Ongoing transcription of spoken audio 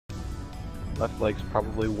Left leg's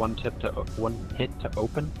probably one hit to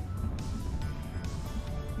open.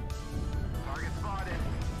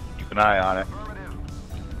 Keep an eye on it.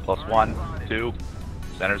 +1, 2.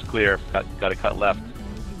 Center's clear. Got to cut left.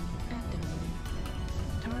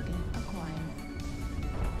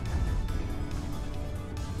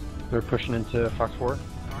 They're pushing into Fox 4.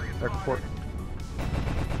 Airport.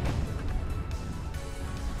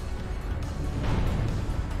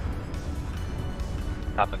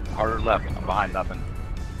 Nothing. Harder left. I'm behind nothing.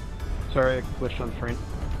 Sorry, I glitched on the frame.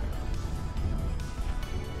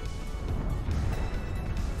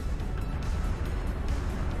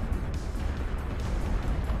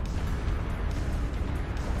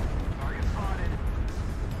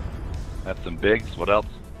 That's some bigs. What else?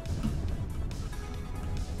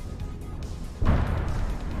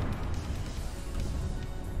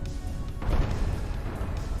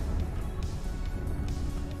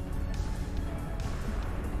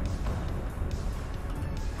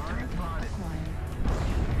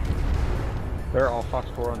 They're all Fox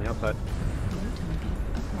 4 on the outside.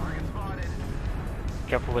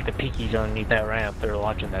 Careful with the peakies underneath that ramp. They're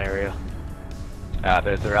launching that area.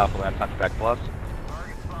 There's their alpha lab contact plus.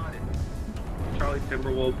 Charlie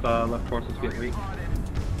Timberwolf, left forces get weak.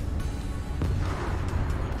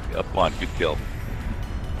 Up one. Good kill.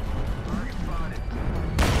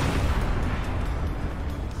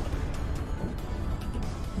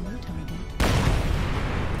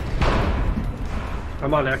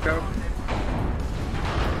 I'm on Echo.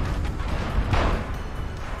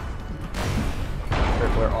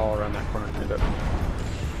 They're all around that corner. End up.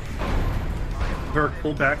 Verk,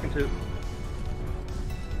 pull back into.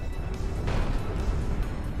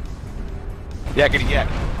 Yakety yak.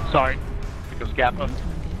 Sorry. Here comes Kappa.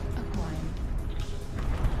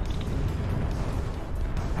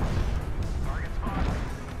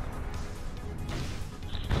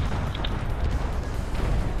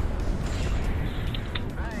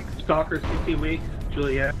 Stalker, CT weak.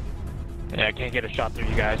 Juliet. Yeah, I can't get a shot through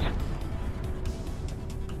you guys.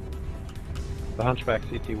 The Hunchback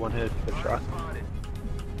CT one hit. Good shot.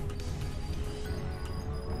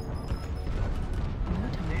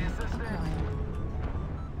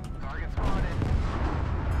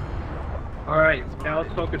 Alright, now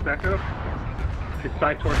let's focus Echo. His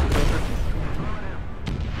side torch is open.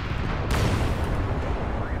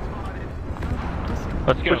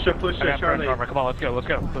 Let's go. Push I got Charlie. armor. Come on, let's go. Let's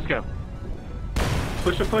go. Let's go.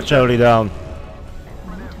 Push Charlie down.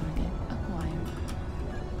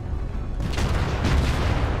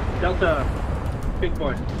 Delta, big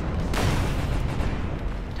boy.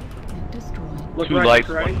 Look 2 right, lights,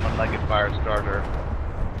 right. one-legged fire starter,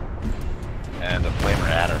 and a flamer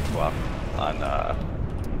adder swap on. Got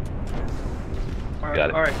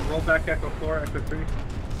it. Alright, roll back Echo 4, Echo 3.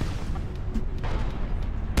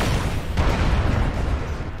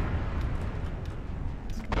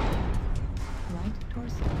 Right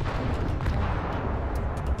torso.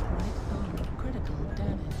 Right arm critical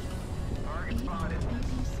damage.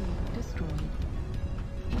 EPC destroyed.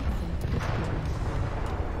 EC destroyed.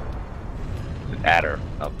 It's an adder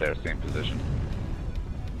up there, same position.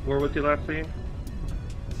 Where was you last seen?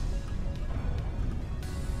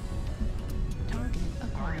 Target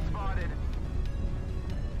acquired.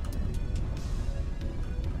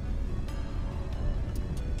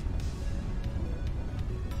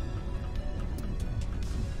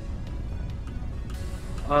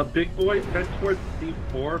 Big boy, head towards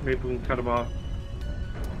C4. Maybe we can cut him off.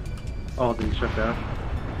 Oh, did he shut down?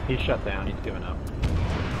 He's shut down. He's giving up.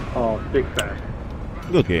 Oh, big fast.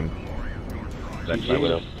 Good game. That's my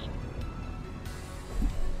widow.